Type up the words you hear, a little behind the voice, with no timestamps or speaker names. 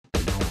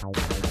Hello.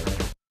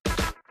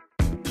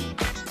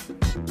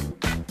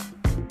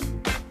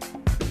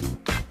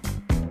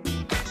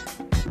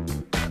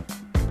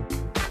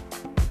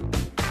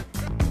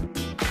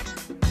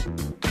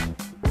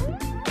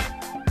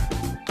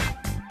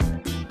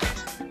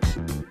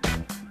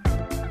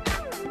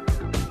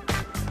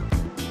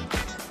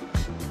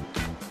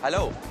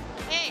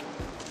 Ehi,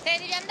 te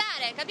devi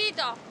andare,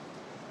 capito?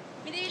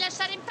 Mi devi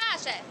lasciare in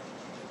pace.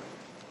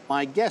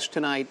 My guest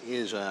tonight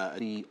is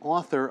the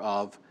author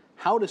of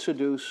How to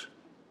Seduce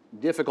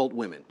Difficult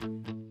Women.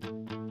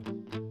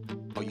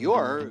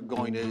 You're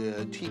going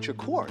to teach a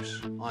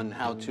course on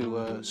how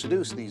to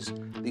seduce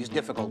these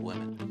difficult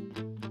women.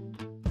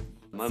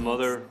 My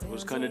mother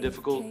was kind of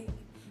difficult,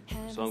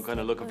 so I'm kind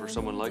of looking for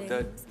someone like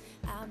that.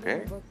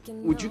 Okay.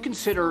 Would you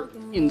consider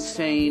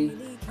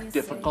insane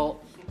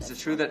difficult? Is it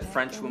true that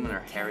French women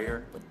are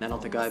hairier? I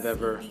don't think I've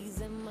ever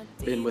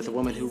been with a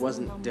woman who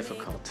wasn't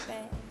difficult.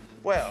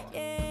 Well,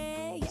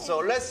 so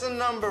lesson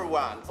number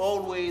 1,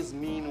 always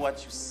mean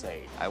what you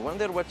say. I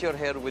wonder what your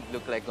hair would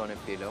look like on a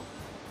pillow.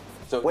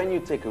 So when you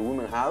take a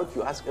woman out,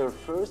 you ask her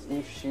first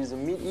if she's a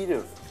meat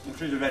eater. If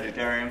she's a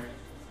vegetarian,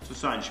 it's a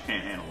sign she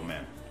can't handle a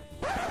man.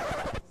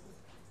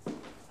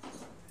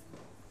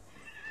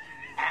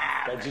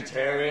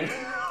 Vegetarian.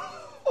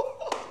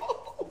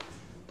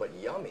 But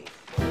yummy.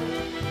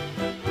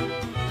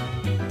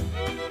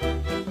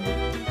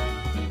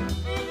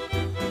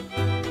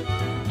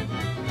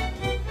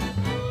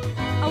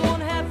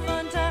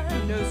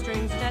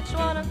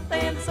 Wanna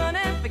play in the sun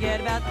and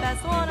forget about the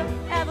past. Wanna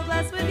have a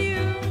blast with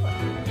you.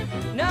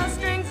 No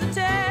strings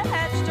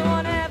attached.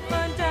 Wanna have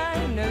fun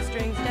time. No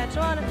strings attached.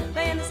 Wanna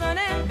play in the sun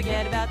and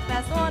forget about the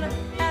past. Wanna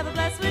have a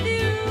blast with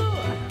you.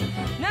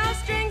 No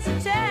strings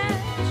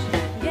attached.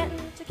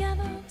 Getting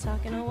together,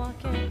 talking or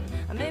walking,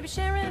 or maybe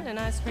sharing an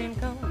ice cream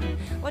cone.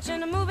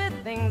 Watching a movie,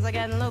 things are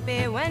getting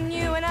loopy when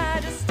you and I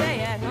just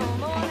stay at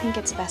home. I think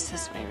it's best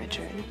this way,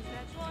 Richard.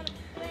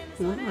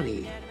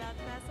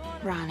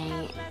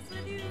 Ronnie,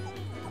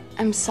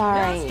 I'm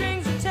sorry. No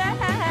strings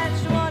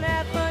attached, wanna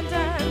have fun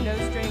time. No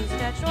strings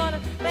attached, wanna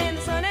play in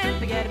the sun and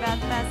forget about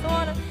the past.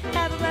 Wanna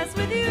have a blast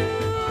with you.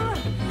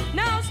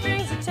 No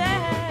strings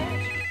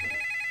attached.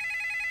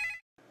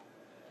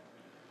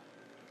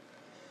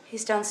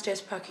 He's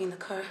downstairs parking the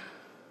car.